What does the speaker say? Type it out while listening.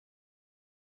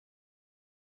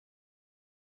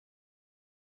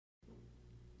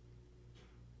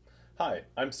Hi,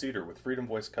 I'm Cedar with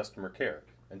FreedomVoice Customer Care,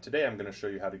 and today I'm going to show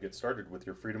you how to get started with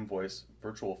your FreedomVoice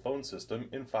virtual phone system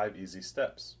in 5 easy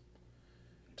steps.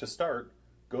 To start,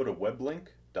 go to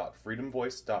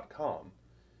weblink.freedomvoice.com,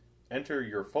 enter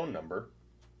your phone number,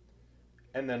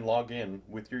 and then log in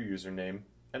with your username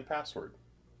and password.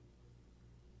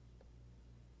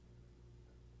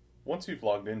 Once you've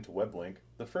logged into WebLink,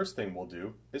 the first thing we'll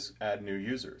do is add new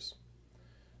users.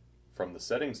 From the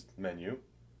Settings menu,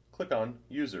 click on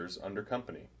Users under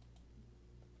Company.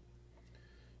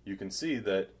 You can see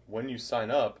that when you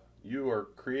sign up, you are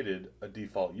created a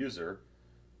default user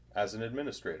as an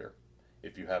administrator.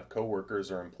 If you have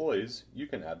coworkers or employees, you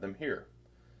can add them here.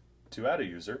 To add a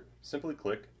user, simply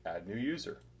click Add New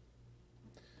User.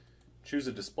 Choose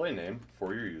a display name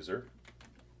for your user,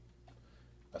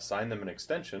 assign them an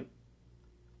extension,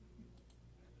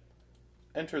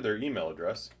 enter their email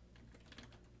address,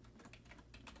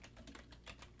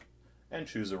 and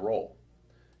choose a role.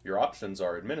 Your options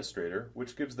are Administrator,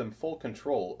 which gives them full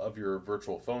control of your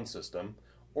virtual phone system,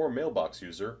 or Mailbox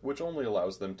User, which only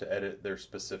allows them to edit their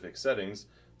specific settings,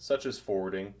 such as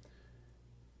forwarding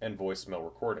and voicemail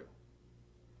recording.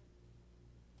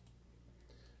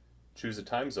 Choose a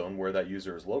time zone where that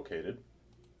user is located,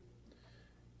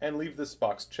 and leave this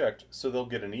box checked so they'll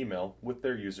get an email with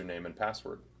their username and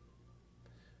password.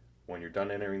 When you're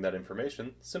done entering that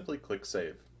information, simply click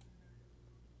Save.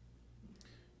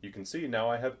 You can see now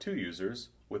I have 2 users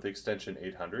with extension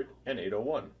 800 and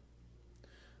 801.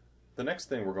 The next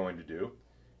thing we're going to do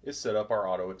is set up our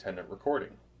auto attendant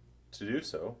recording. To do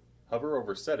so, hover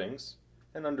over Settings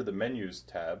and under the Menus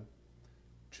tab,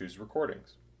 choose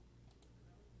Recordings.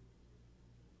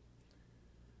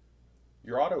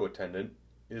 Your auto attendant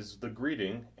is the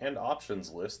greeting and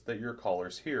options list that your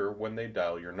callers hear when they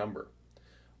dial your number.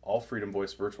 All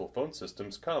FreedomVoice virtual phone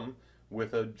systems come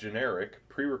with a generic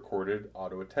pre-recorded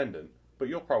auto attendant, but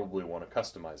you'll probably want to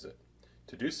customize it.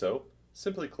 To do so,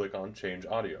 simply click on Change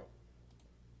Audio.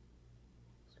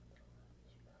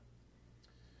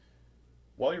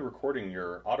 While you're recording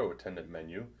your auto attendant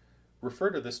menu, refer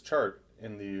to this chart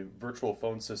in the virtual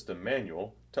phone system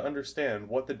manual to understand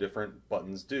what the different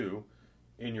buttons do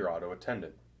in your auto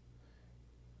attendant.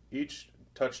 Each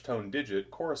touch tone digit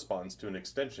corresponds to an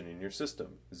extension in your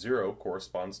system. 0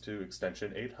 corresponds to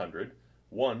extension 800,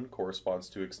 1 corresponds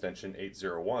to extension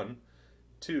 801,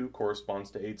 2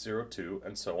 corresponds to 802,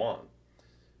 and so on.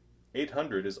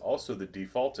 800 is also the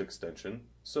default extension,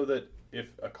 so that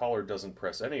if a caller doesn't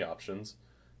press any options,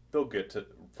 they'll get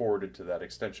forwarded to that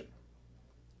extension.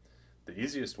 The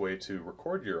easiest way to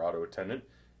record your auto attendant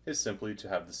is simply to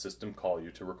have the system call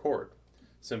you to record.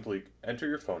 Simply enter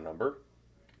your phone number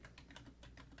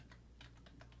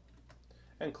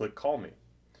and click Call Me.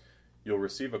 You'll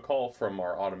receive a call from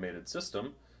our automated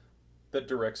system that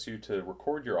directs you to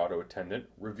record your auto attendant,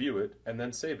 review it, and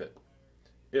then save it.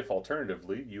 If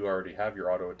alternatively you already have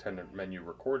your auto attendant menu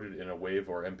recorded in a WAV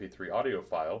or MP3 audio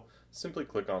file, simply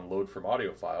click on Load from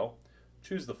Audio File,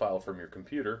 choose the file from your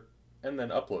computer, and then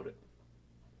upload it.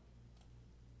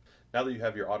 Now that you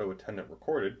have your auto attendant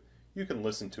recorded, you can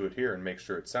listen to it here and make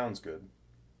sure it sounds good.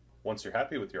 Once you're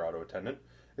happy with your auto attendant,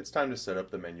 it's time to set up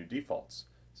the menu defaults.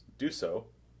 To do so,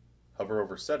 hover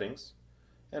over Settings,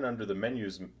 and under the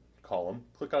Menus column,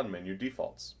 click on Menu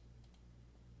Defaults.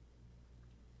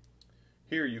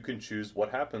 Here you can choose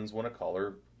what happens when a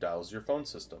caller dials your phone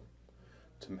system.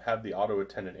 To have the auto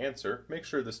attendant answer, make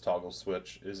sure this toggle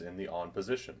switch is in the on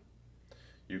position.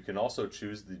 You can also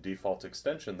choose the default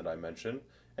extension that I mentioned,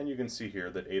 and you can see here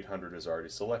that 800 is already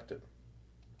selected.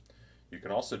 You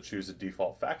can also choose a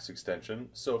default fax extension,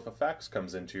 so if a fax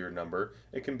comes into your number,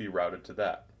 it can be routed to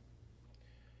that.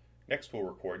 Next, we'll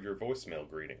record your voicemail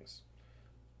greetings.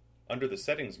 Under the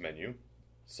Settings menu,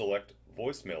 select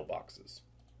Voicemail Boxes.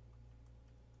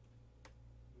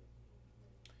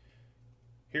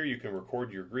 Here you can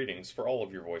record your greetings for all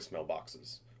of your voicemail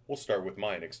boxes. We'll start with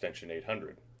mine, extension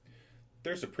 800.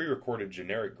 There's a pre-recorded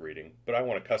generic greeting, but I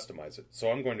want to customize it, so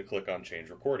I'm going to click on Change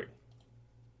Recording.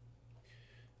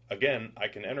 Again, I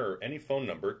can enter any phone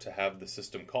number to have the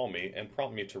system call me and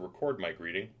prompt me to record my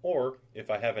greeting, or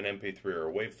if I have an MP3 or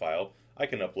a WAV file, I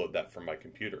can upload that from my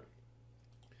computer.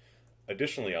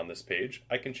 Additionally, on this page,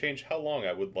 I can change how long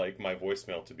I would like my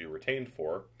voicemail to be retained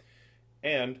for,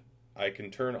 and I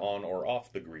can turn on or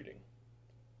off the greeting.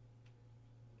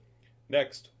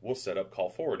 Next, we'll set up call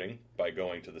forwarding by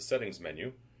going to the Settings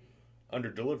menu, under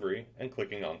Delivery, and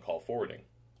clicking on Call Forwarding.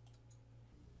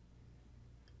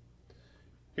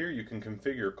 Here you can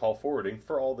configure call forwarding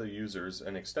for all the users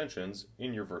and extensions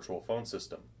in your virtual phone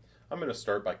system. I'm going to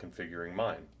start by configuring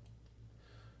mine.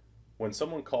 When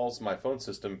someone calls my phone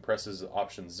system presses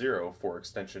option 0 for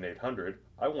extension 800,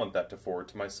 I want that to forward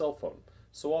to my cell phone,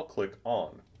 so I'll click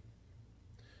on.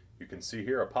 You can see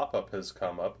here a pop-up has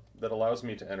come up that allows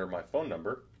me to enter my phone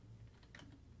number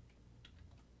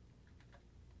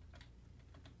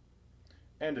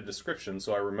and a description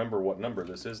so I remember what number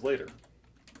this is later.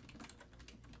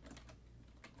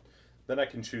 Then I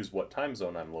can choose what time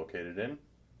zone I'm located in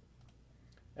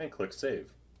and click Save.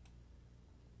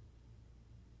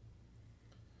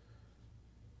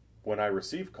 When I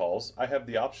receive calls, I have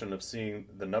the option of seeing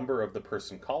the number of the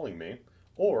person calling me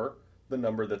or the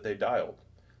number that they dialed.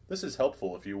 This is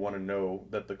helpful if you want to know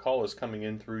that the call is coming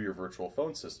in through your virtual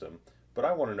phone system, but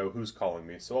I want to know who's calling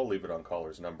me, so I'll leave it on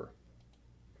caller's number.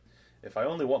 If I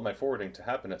only want my forwarding to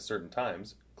happen at certain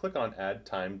times, click on Add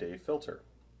Time Day Filter.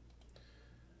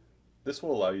 This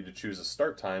will allow you to choose a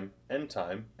start time, end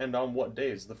time, and on what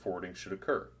days the forwarding should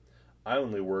occur. I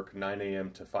only work 9 a.m.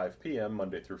 to 5 p.m.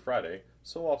 Monday through Friday,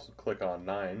 so I'll click on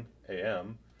 9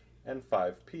 a.m. and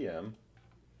 5 p.m.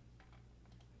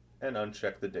 and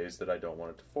uncheck the days that I don't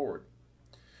want it to forward.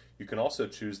 You can also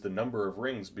choose the number of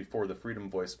rings before the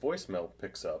FreedomVoice voicemail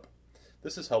picks up.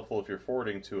 This is helpful if you're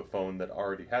forwarding to a phone that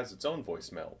already has its own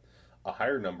voicemail. A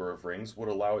higher number of rings would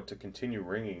allow it to continue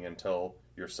ringing until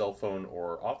your cell phone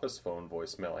or office phone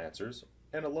voicemail answers,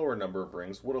 and a lower number of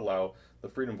rings would allow the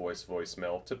FreedomVoice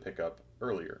voicemail to pick up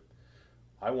earlier.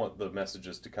 I want the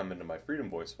messages to come into my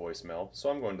FreedomVoice voicemail, so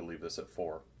I'm going to leave this at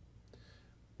 4.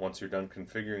 Once you're done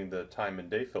configuring the time and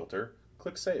day filter,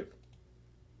 click Save.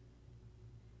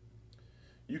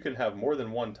 You can have more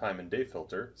than one time and day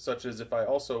filter, such as if I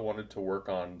also wanted to work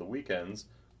on the weekends,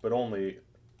 but only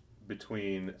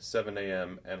between 7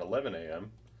 a.m. and 11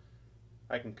 a.m.,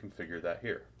 I can configure that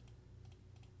here.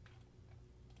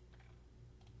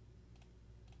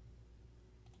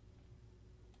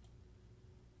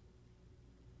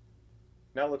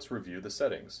 Now let's review the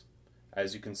settings.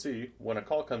 As you can see, when a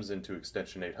call comes into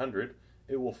extension 800,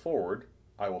 it will forward,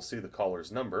 I will see the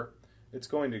caller's number, it's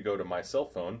going to go to my cell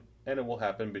phone, and it will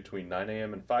happen between 9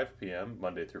 a.m. and 5 p.m.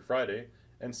 Monday through Friday,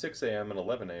 and 6 a.m. and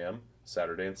 11 a.m.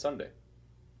 Saturday and Sunday.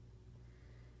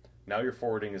 Now your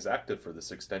forwarding is active for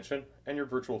this extension, and your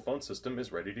virtual phone system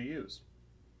is ready to use.